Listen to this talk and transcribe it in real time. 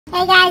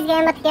Hey guys,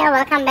 Gamebot here,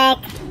 welcome back.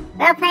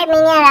 We'll play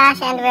Minion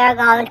Rush and we are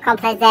going to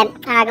complete the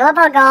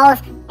global goals,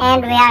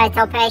 and we are at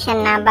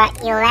operation number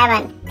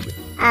 11.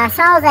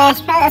 So the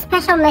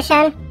special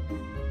mission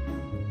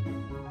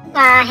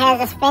has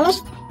just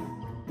finished,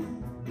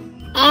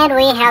 and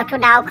we have to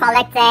now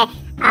collect the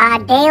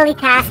daily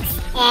tasks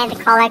and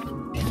collect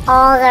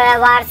all the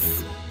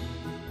rewards.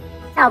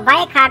 So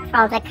buy a card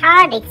from the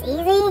card, it's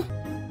easy.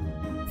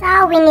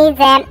 So we need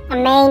the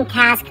main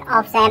task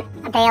of the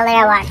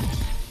daily reward.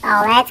 So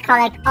let's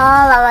collect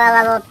all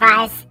available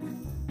prize.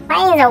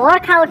 Playing the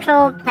workout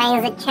room,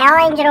 playing the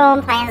challenge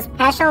room, playing the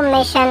special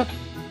mission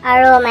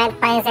room, and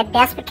playing the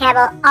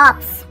Despicable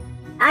Ops.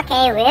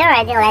 Okay, we're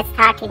ready, let's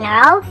start in a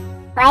row.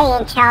 Play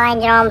in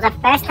challenge room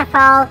first of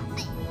all.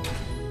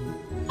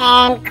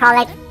 And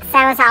collect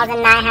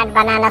 7,900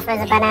 bananas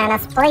with a banana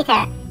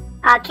splitter.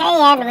 Okay,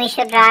 and we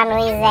should run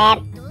with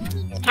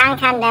the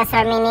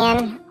Condenser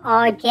Minion,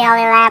 or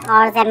Jelly Lab,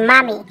 or the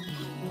Mummy,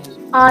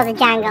 or the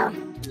Jungle.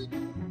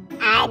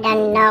 I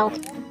don't know.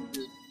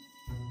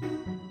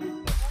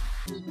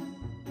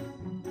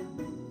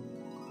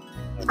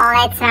 Oh,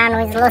 let's run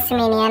with Lucy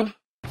Minion.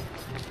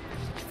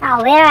 So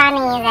we're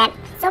running in the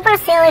Super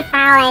Silly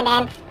File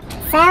and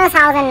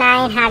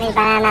 7,900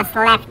 bananas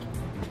left.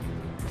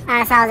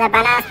 So the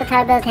banana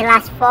splitter ability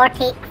lasts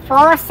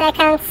 44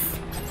 seconds.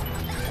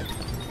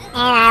 And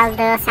I'll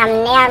do some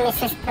near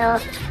misses to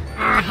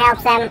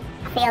help them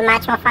feel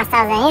much more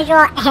faster than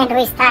usual. And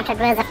we started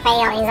with a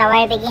fail in the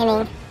very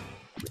beginning.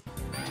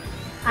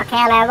 Okay,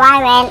 I'll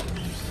revive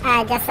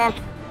and just a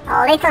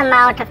little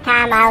amount of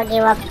time I'll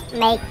give up,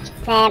 make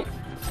the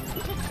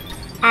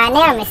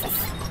near misses.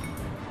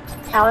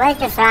 So let's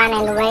just run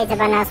and wait the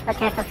banana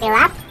splitter to fill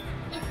up.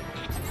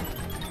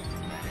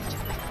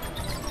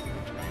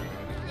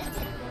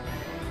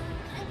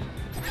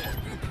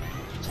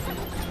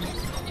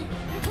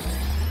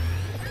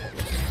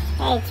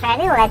 Okay, it's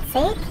ready, let's see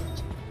it.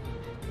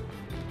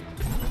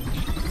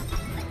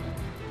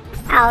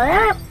 Oh,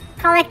 we're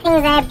collecting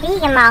the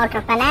big amount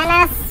of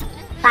bananas,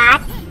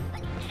 but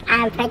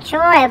I'm pretty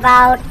sure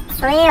about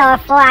 3 or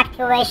 4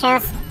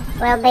 activations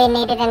will be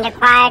needed and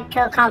required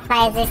to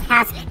complete this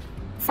task.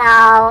 So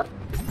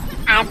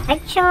I'm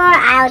pretty sure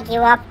I'll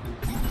give up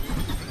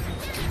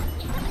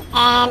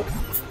and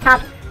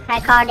stop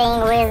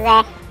recording with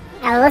the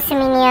Lucy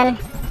Minion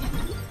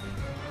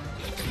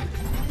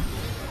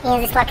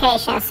in this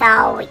location.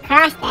 So we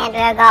crashed and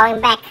we're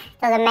going back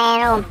to the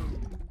main room.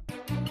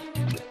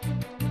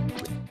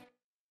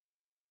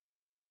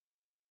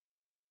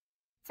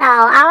 So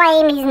our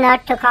aim is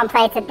not to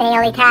complete the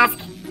daily task,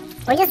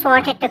 we just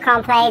wanted to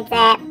complete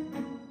the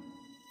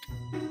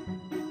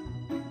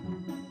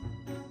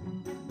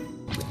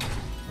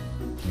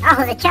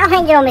the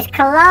challenge room is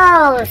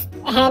closed,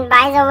 and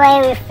by the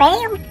way we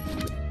failed?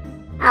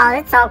 Oh,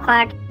 that's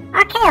awkward.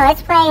 Okay,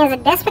 let's play the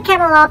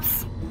Despicable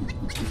Ops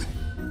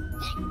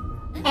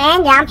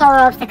and jump over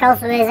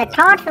obstacles with a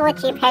totally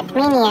cheap head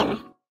minion.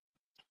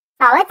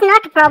 So it's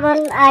not a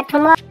problem.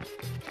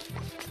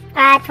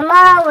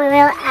 Tomorrow we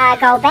will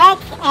go back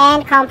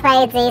and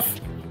complete this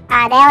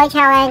daily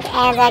challenge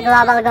and the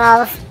global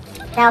goals,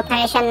 the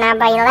operation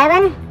number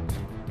 11.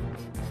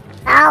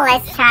 So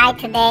let's try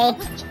today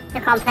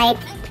to complete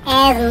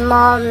as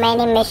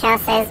many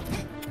missions as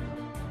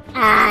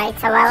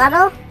it's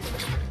available.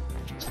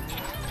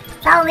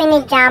 So we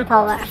need jump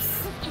overs.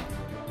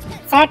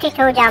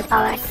 32 jump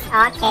overs,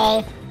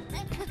 okay.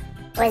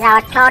 With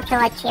our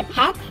totally cheap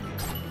hat.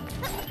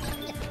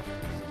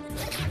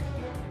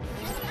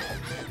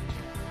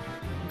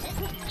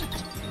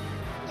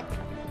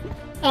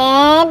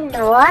 And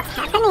what's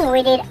happening?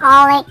 We did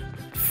only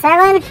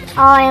 7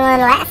 or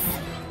even less.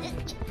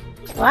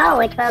 Wow,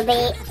 it will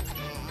be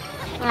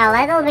a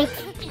little bit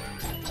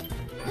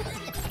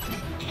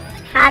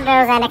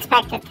harder than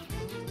expected.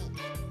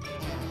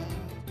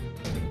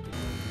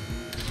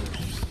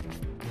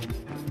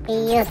 We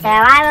use the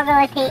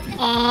survivability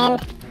and...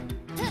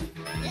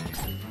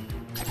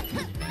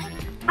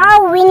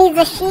 Oh, we need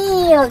the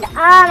shield! Oh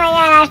my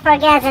god, I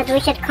forget that we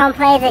should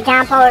complete the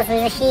jump overs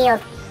with the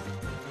shield.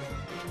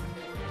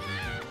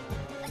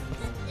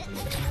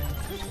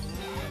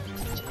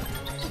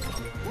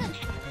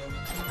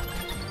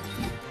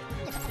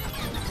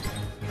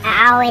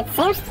 Oh, it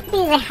seems to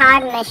be the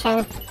hard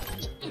mission,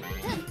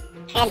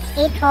 and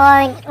it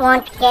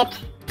won't get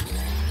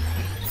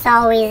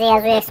so easy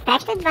as we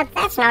expected, but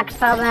that's not a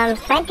problem.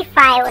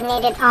 25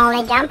 needed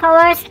only jump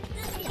overs,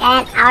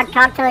 and our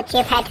totally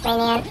cheap head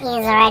minion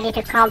is ready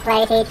to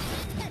complete it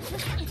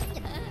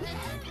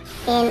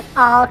in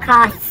all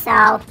costs.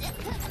 So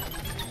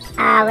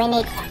we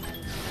need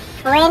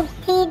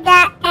 20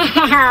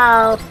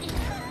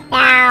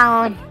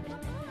 down.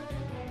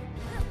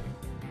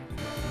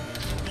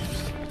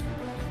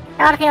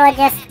 Dorothy will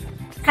just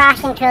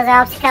crash into the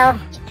obstacle.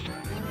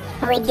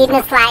 We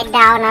didn't slide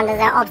down under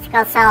the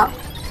obstacle, so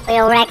we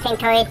wrecked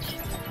into it.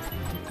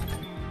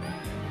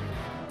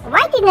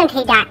 Why didn't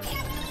he duck?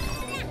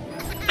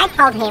 I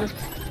told him.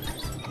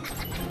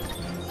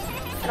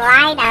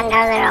 Slide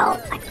under the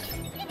rope.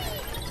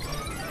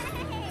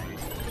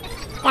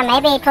 Yeah,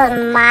 maybe it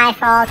was my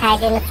fault I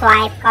didn't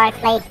swipe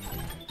correctly.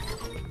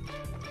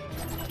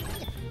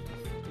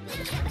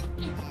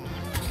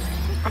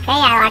 Okay,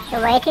 I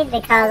activated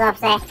because of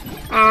the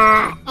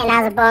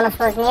another bonus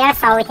was near,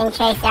 so we can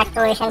change the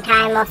activation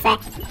time of the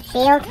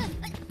shield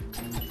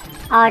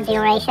or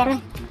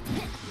duration.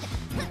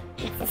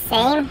 It's the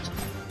same.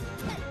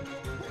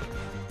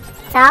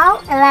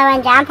 So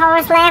 11 jump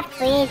hours left.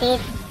 We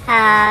did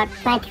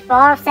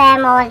 24 of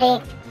them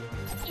already.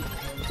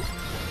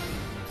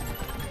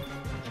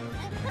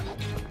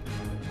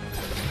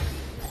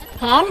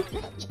 Ten.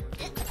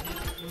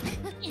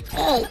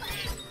 8.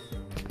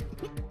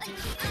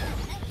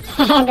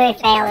 And we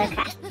failed the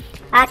crash.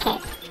 Okay.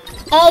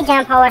 8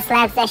 jump hours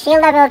left. The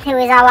shield ability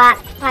with our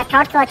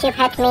turtle chip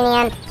head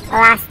minion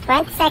lasts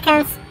 20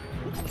 seconds.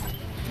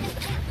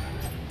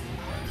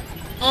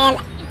 And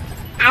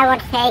I would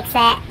take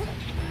the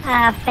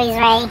freeze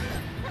ray.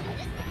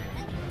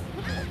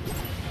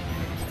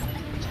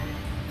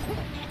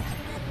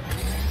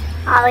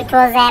 Oh, it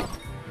was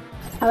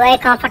a very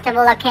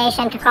comfortable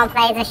location to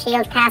complete the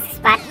shield tasks,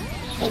 but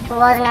it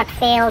was not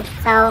filled,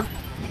 so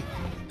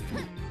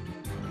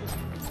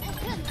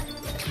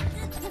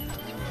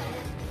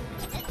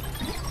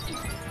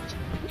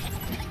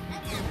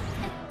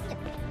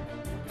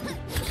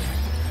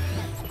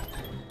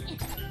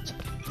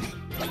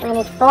we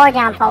need 4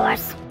 jump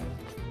hours.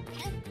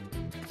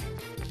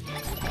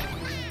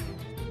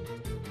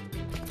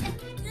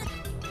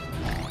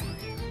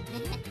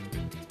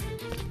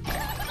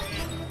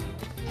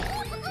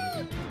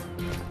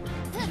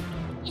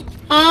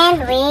 And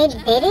we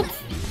did it.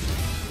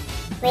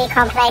 We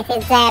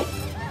completed the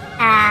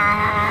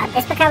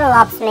Despicable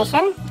Ops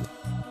mission.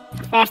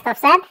 First of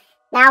them.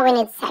 Now we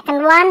need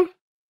second one.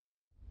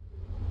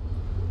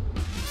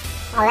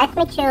 Well, let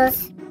me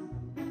choose.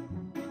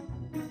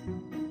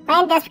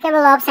 Play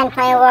Despicable Ops and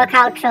play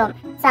workout room.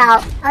 So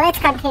let's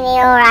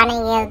continue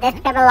running in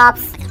Despicable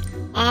Ops,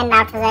 and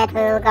after that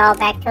we will go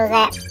back to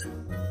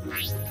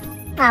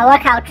the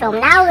workout room.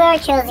 Now we are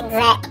choosing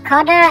the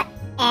coder,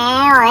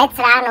 and let's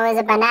run with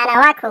the banana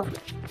Waku.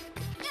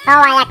 So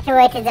I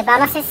activated the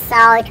bonuses,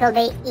 so it will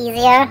be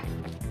easier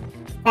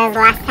than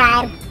last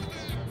time.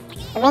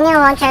 The minion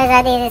launcher is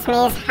ready. This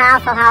means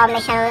half of our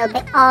mission will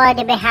be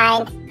already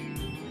behind.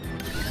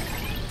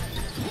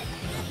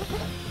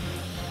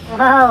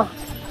 Whoa!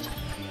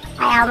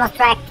 I almost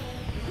wrecked.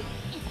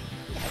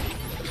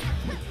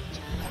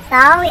 So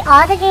we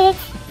already did it.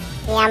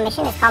 The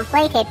mission is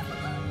completed.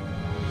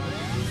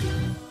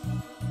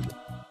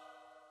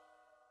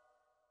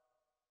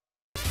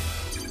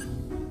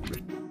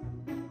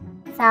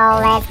 So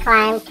let's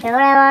climb 2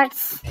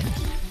 rewards.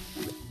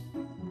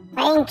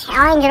 Playing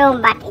challenge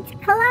room, but it's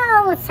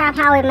closed.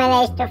 Somehow we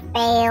managed to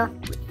fail.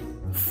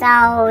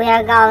 So we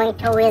are going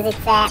to visit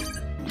that.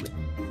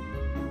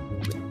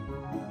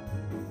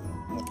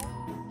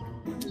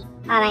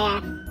 Oh my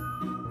god.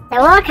 The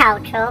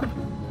workout room.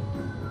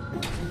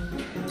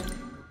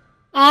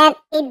 And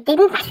it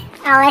didn't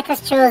let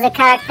us choose a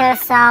character,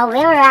 so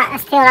we're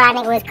still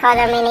running with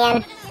Coder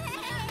Minion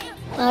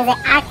in the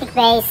Arctic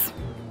base.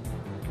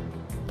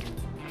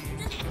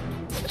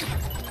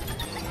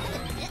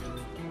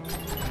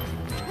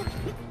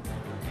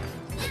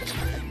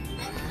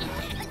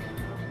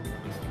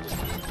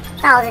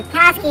 So the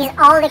task is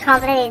already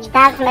completed. It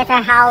doesn't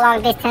matter how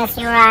long distance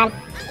you run.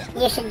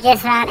 You should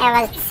just run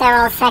every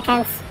several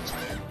seconds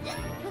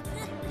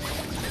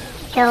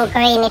to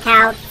green it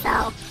out.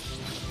 So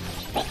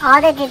we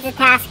already did the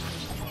task,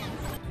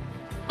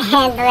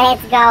 and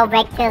let's go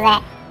back to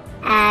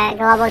the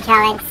global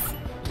challenge.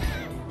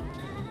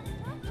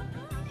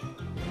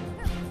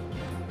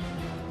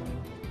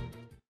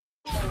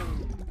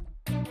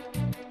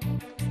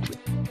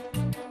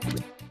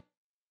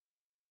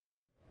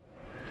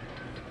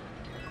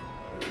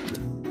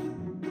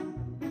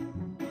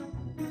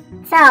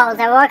 So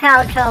the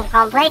workout room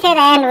completed,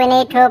 and we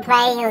need to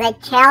play in the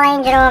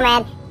challenge room,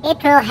 and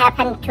it will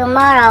happen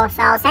tomorrow.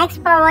 So thanks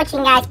for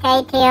watching guys,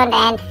 stay tuned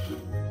and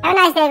have a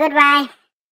nice day, goodbye.